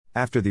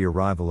After the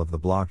arrival of the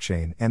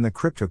blockchain and the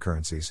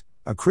cryptocurrencies,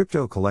 a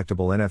crypto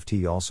collectible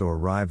NFT also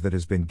arrived that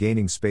has been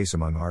gaining space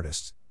among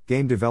artists,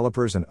 game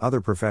developers, and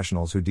other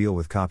professionals who deal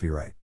with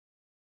copyright.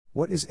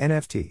 What is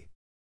NFT?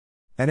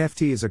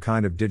 NFT is a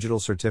kind of digital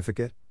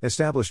certificate,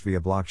 established via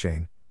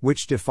blockchain,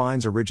 which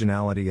defines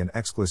originality and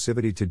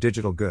exclusivity to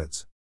digital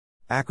goods.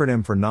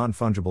 Acronym for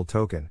non-fungible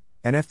token,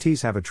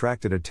 NFTs have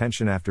attracted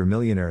attention after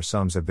millionaire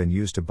sums have been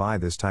used to buy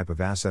this type of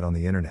asset on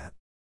the internet.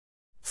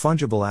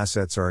 Fungible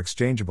assets are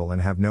exchangeable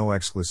and have no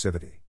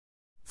exclusivity.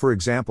 For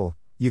example,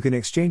 you can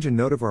exchange a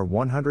note of our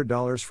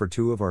 $100 for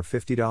two of our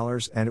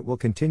 $50 and it will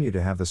continue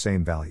to have the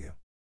same value.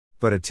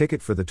 But a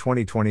ticket for the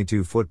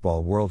 2022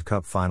 Football World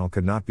Cup final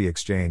could not be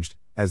exchanged,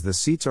 as the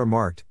seats are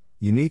marked,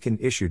 unique, and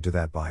issued to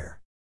that buyer.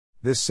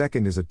 This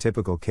second is a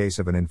typical case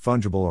of an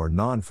infungible or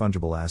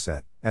non-fungible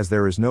asset, as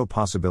there is no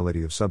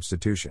possibility of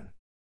substitution.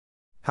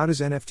 How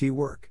does NFT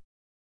work?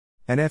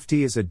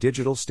 NFT is a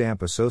digital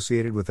stamp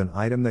associated with an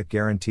item that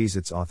guarantees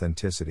its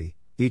authenticity.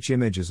 Each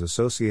image is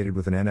associated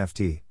with an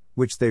NFT,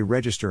 which they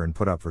register and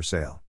put up for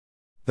sale.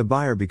 The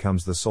buyer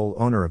becomes the sole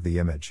owner of the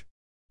image.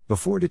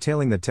 Before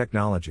detailing the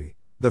technology,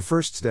 the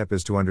first step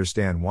is to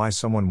understand why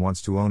someone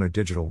wants to own a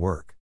digital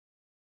work.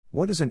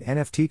 What is an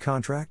NFT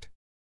contract?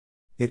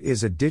 It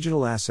is a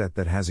digital asset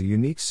that has a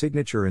unique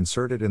signature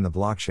inserted in the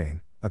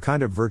blockchain, a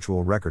kind of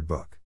virtual record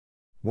book.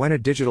 When a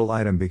digital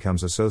item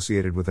becomes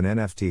associated with an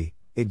NFT,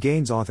 it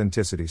gains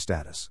authenticity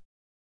status.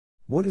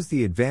 What is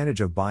the advantage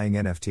of buying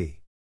NFT?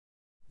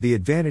 The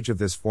advantage of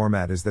this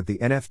format is that the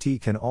NFT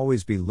can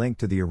always be linked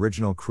to the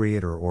original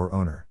creator or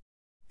owner.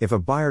 If a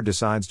buyer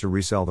decides to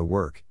resell the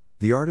work,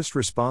 the artist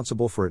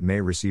responsible for it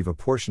may receive a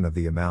portion of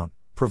the amount,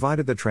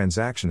 provided the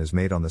transaction is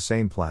made on the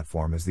same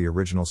platform as the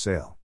original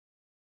sale.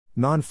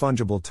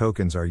 Non-fungible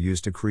tokens are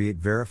used to create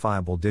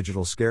verifiable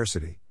digital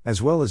scarcity,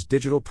 as well as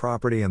digital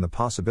property and the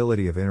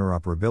possibility of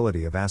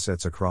interoperability of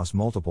assets across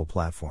multiple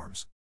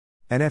platforms.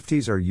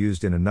 NFTs are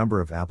used in a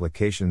number of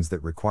applications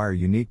that require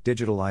unique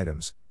digital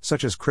items,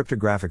 such as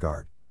cryptographic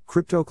art,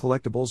 crypto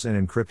collectibles,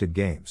 and encrypted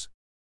games.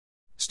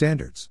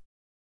 Standards.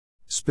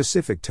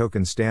 Specific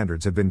token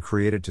standards have been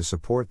created to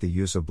support the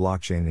use of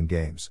blockchain in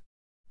games.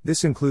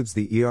 This includes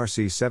the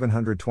ERC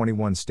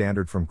 721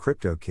 standard from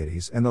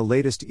CryptoKitties and the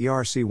latest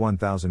ERC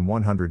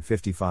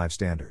 1155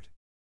 standard.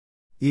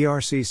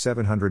 ERC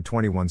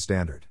 721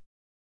 standard.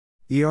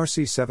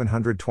 ERC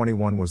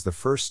 721 was the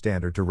first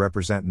standard to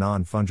represent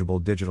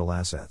non-fungible digital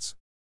assets.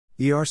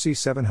 ERC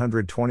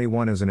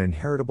 721 is an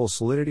inheritable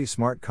Solidity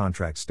smart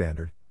contract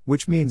standard,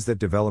 which means that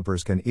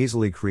developers can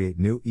easily create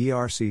new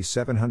ERC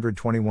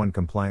 721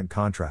 compliant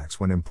contracts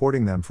when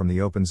importing them from the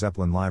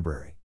OpenZeppelin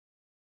library.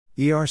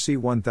 ERC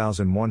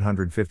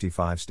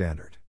 1155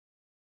 standard.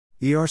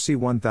 ERC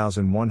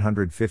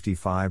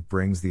 1155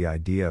 brings the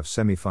idea of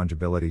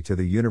semi-fungibility to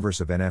the universe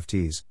of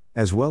NFTs,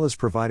 as well as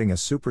providing a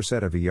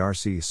superset of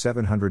ERC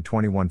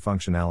 721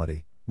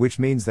 functionality, which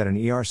means that an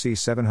ERC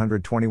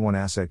 721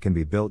 asset can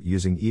be built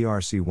using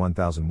ERC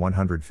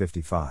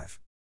 1155.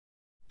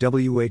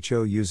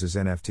 WHO uses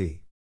NFT.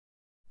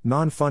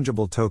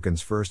 Non-fungible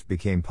tokens first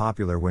became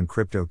popular when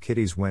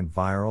CryptoKitties went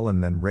viral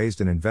and then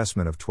raised an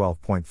investment of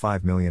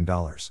 $12.5 million.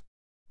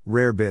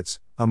 Rarebits,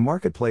 a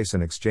marketplace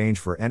and exchange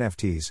for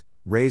NFTs,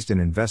 raised an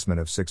investment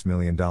of $6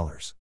 million.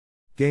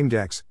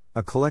 GameDex,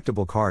 a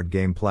collectible card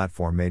game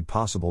platform made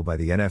possible by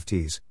the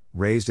NFTs,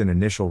 raised an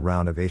initial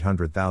round of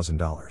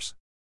 $800,000.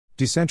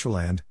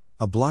 Decentraland,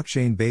 a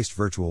blockchain-based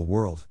virtual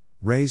world,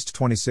 raised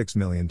 $26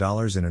 million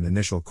in an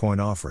initial coin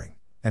offering,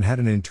 and had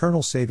an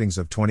internal savings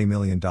of $20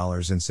 million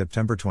in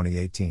September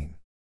 2018.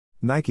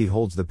 Nike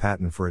holds the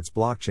patent for its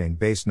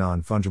blockchain-based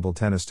non-fungible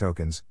tennis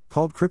tokens,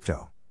 called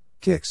Crypto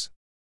Kicks.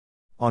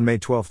 On May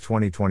 12,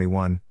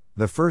 2021,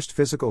 the first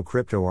physical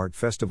crypto art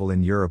festival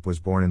in Europe was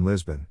born in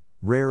Lisbon,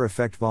 Rare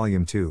Effect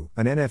Volume 2,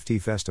 an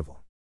NFT festival.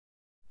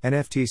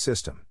 NFT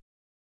system.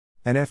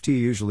 NFT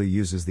usually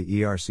uses the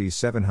ERC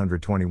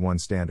 721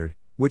 standard,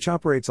 which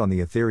operates on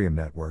the Ethereum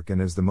network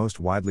and is the most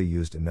widely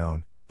used and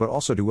known, but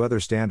also to other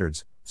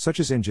standards, such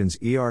as Engine's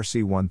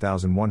ERC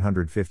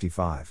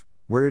 1155,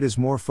 where it is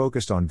more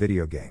focused on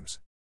video games.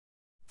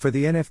 For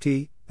the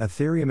NFT,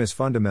 Ethereum is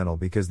fundamental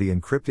because the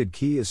encrypted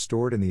key is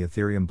stored in the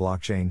Ethereum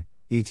blockchain,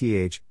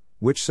 ETH,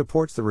 which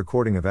supports the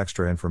recording of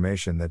extra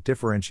information that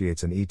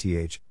differentiates an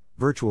ETH,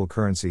 virtual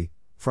currency,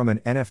 from an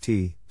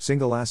NFT,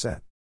 single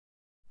asset.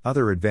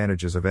 Other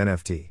advantages of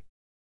NFT.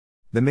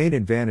 The main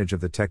advantage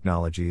of the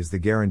technology is the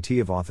guarantee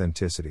of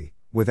authenticity,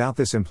 without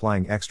this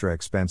implying extra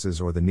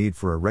expenses or the need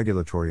for a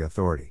regulatory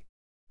authority.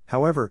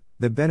 However,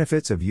 the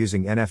benefits of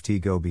using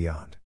NFT go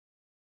beyond.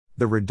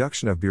 The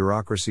reduction of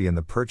bureaucracy in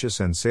the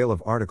purchase and sale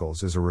of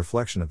articles is a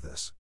reflection of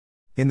this.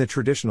 In the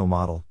traditional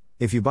model,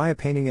 if you buy a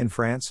painting in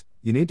France,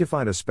 you need to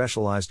find a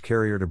specialized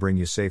carrier to bring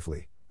you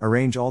safely,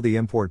 arrange all the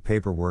import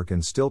paperwork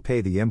and still pay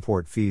the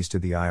import fees to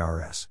the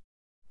IRS.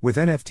 With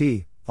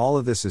NFT, all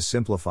of this is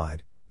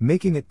simplified,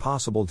 making it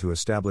possible to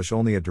establish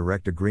only a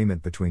direct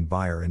agreement between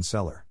buyer and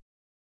seller.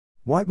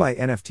 Why buy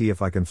NFT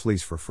if I can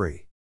fleece for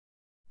free?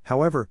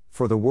 However,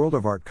 for the world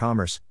of art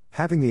commerce,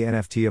 having the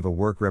NFT of a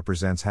work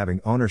represents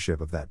having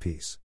ownership of that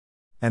piece.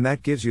 And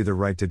that gives you the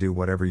right to do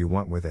whatever you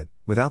want with it,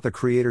 without the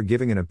creator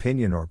giving an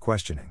opinion or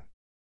questioning.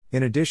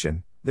 In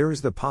addition, there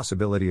is the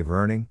possibility of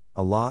earning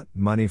a lot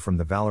money from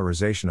the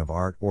valorization of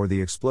art or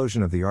the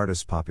explosion of the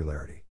artist's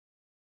popularity.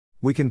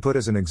 We can put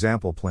as an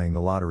example playing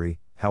the lottery.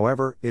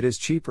 However, it is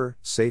cheaper,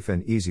 safe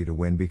and easy to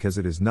win because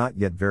it is not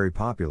yet very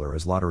popular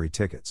as lottery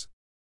tickets.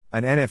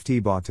 An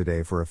NFT bought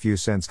today for a few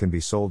cents can be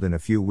sold in a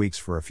few weeks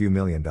for a few $1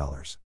 million.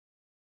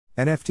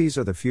 NFTs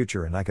are the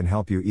future, and I can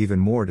help you even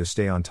more to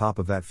stay on top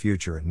of that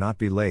future and not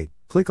be late.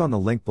 Click on the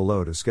link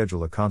below to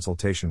schedule a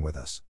consultation with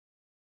us.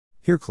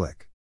 Here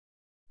click.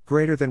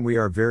 Greater than. We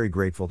are very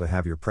grateful to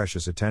have your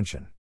precious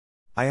attention.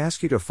 I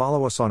ask you to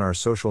follow us on our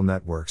social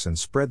networks and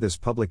spread this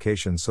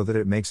publication so that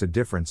it makes a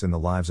difference in the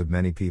lives of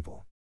many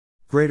people.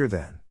 Greater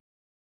than.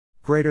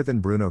 Greater than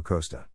Bruno Costa.